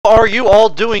How are you all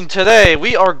doing today?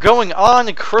 We are going on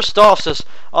Christophsis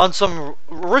on some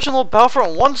original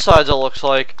Battlefront 1 sides, it looks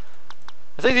like.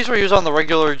 I think these were used on the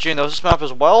regular Geonosis map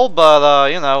as well,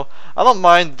 but, you know, I don't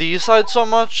mind these sides so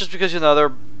much, just because, you know,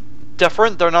 they're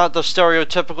different. They're not the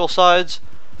stereotypical sides,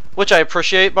 which I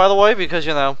appreciate, by the way, because,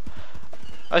 you know,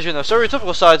 as you know,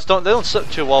 stereotypical sides don't sit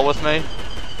too well with me.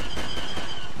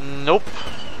 Nope.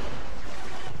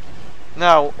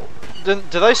 Now,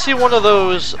 did I see one of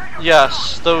those?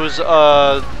 Yes, those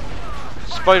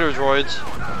spider droids.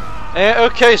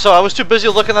 And, okay, so I was too busy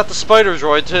looking at the spider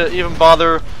droid to even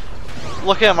bother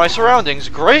looking at my surroundings.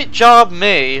 Great job,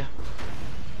 me.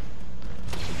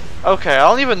 Okay, I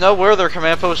don't even know where their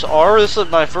command posts are. This is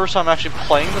my first time actually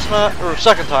playing this map, or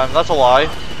second time. That's a lie.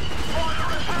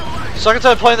 Second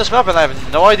time playing this map, and I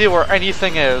have no idea where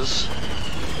anything is.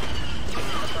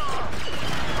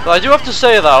 But I do have to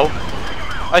say, though,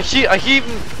 I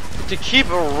keep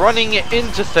running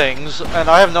into things, and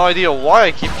I have no idea why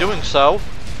I keep doing so.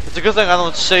 It's a good thing I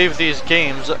don't save these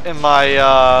games in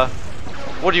my,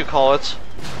 what do you call it?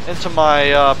 Into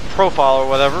my, profile or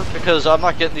whatever, because I'm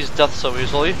not getting these deaths so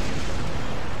easily.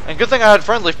 And good thing I had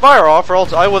friendly fire off, or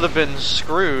else I would have been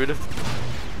screwed.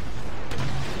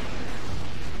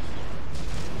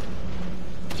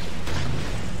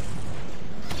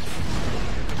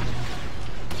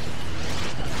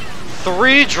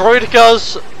 Three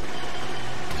droidicas,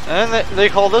 and they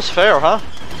call this fair, huh?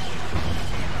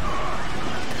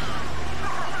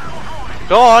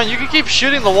 Go on, you can keep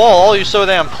shooting the wall all you so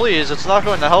damn please. It's not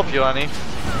going to help you any.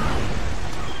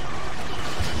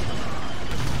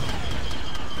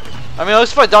 I mean, at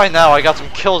least if I die now, I got some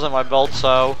kills in my belt,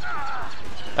 so...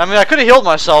 I mean, I could have healed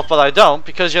myself, but I don't,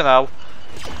 because, you know...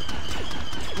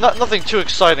 Nothing too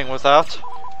exciting with that.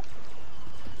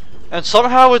 And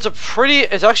somehow it's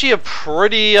actually a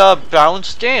pretty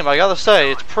balanced game, I gotta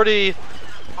say. It's pretty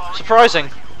surprising.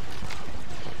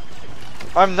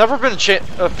 I've never been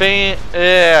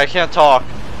I can't talk.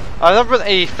 I've never been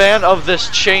a fan of this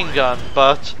chain gun,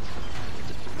 but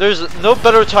there's no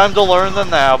better time to learn than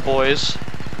now, boys.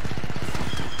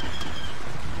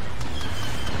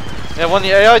 And when the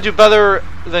AI do better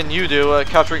than you do at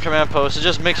capturing command posts, it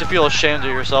just makes you feel ashamed of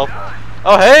yourself.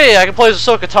 Oh hey, I can play as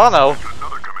Ahsoka Tano.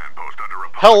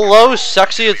 Hello,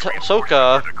 sexy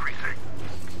Ahsoka.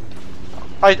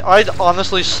 I'd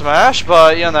honestly smash,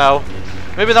 but you know,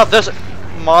 maybe not this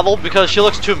model because she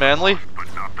looks too manly.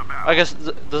 I guess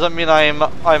does that mean I'm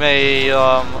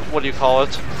a what do you call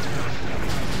it?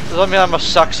 Does that mean I'm a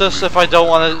sexist if I don't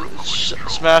want to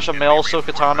smash a male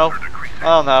Ahsoka Tano? I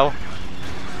don't know.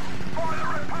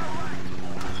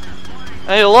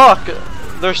 Hey, look,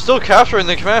 they're still capturing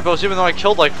the command post even though I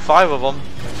killed like 5 of them.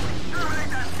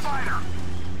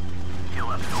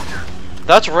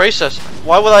 That's racist.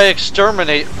 Why would I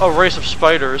exterminate a race of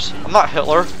spiders? I'm not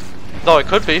Hitler, though I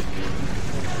could be.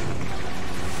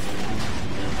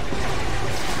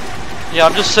 Yeah,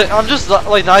 I'm just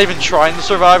like not even trying to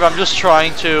survive. I'm just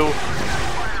trying to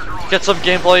get some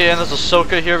gameplay in as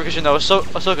Ahsoka here because you know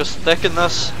Ahsoka's thick in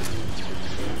this.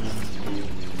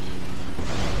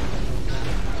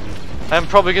 I'm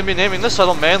probably gonna be naming this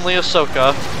title Manly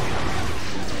Ahsoka.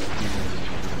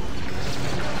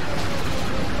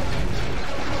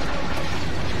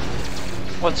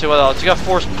 Let's see what else. You got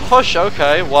force push.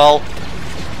 Okay, well,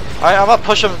 I'm not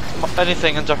pushing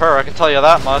anything into her. I can tell you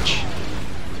that much.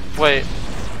 Wait.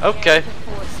 Okay.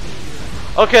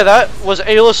 Okay, that was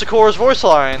Ayla Secura's voice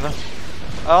line.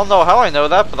 I don't know how I know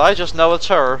that, but I just know it's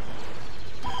her.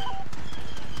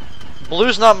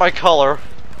 Blue's not my color.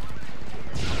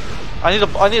 I need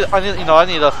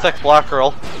a thick black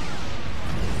girl.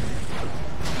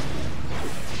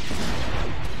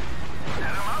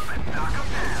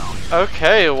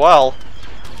 Okay, well,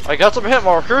 I got some hit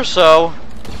markers, so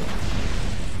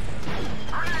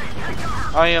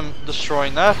I am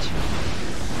destroying that.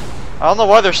 I don't know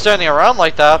why they're standing around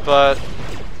like that, but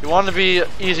if you want to be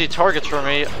easy targets for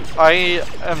me, I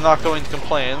am not going to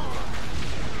complain.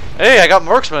 Hey, I got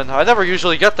Marksman. I never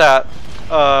usually get that,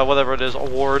 whatever it is,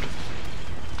 award.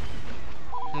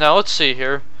 Now, let's see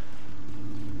here.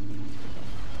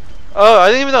 Oh, I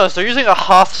didn't even notice. They're using a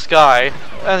Hoth Sky.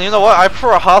 And you know what? I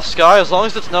prefer a Hoth Sky as long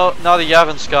as it's not a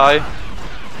Yavin Sky.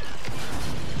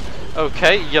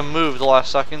 Okay, you moved the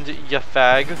last second, you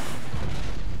fag.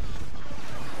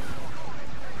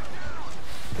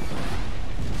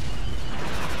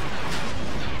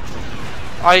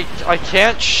 I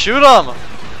can't shoot him!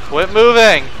 Quit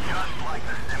moving!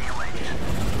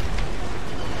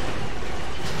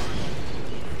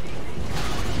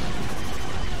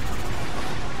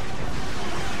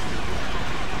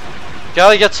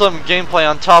 Gotta get some gameplay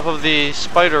on top of the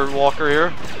spider walker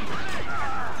here.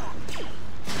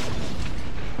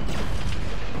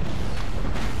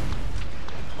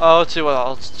 Oh, let's see what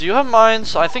else. Do you have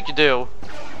mines? I think you do.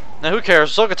 Now who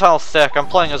cares? Ahsoka tile thick. I'm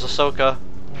playing as Ahsoka.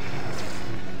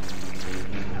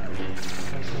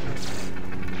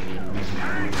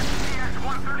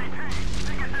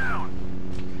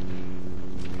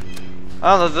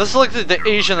 I don't know, this is like the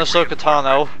Asian Ahsoka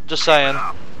Tano. Just saying.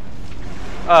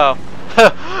 Oh.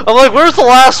 I'm like, where's the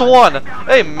last one?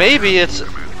 Hey, maybe it's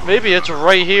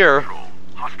right here.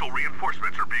 Hostile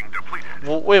reinforcements are being depleted.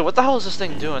 Well, wait, what the hell is this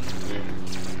thing doing?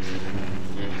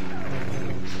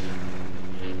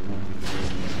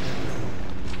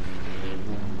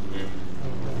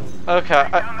 Okay,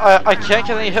 I can't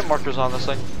get any hit markers on this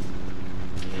thing.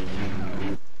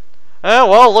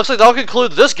 Well, looks like that'll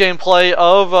conclude this gameplay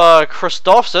of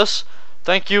Christophsis.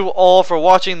 Thank you all for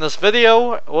watching this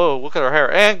video. Whoa, look at her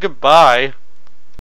hair. And goodbye.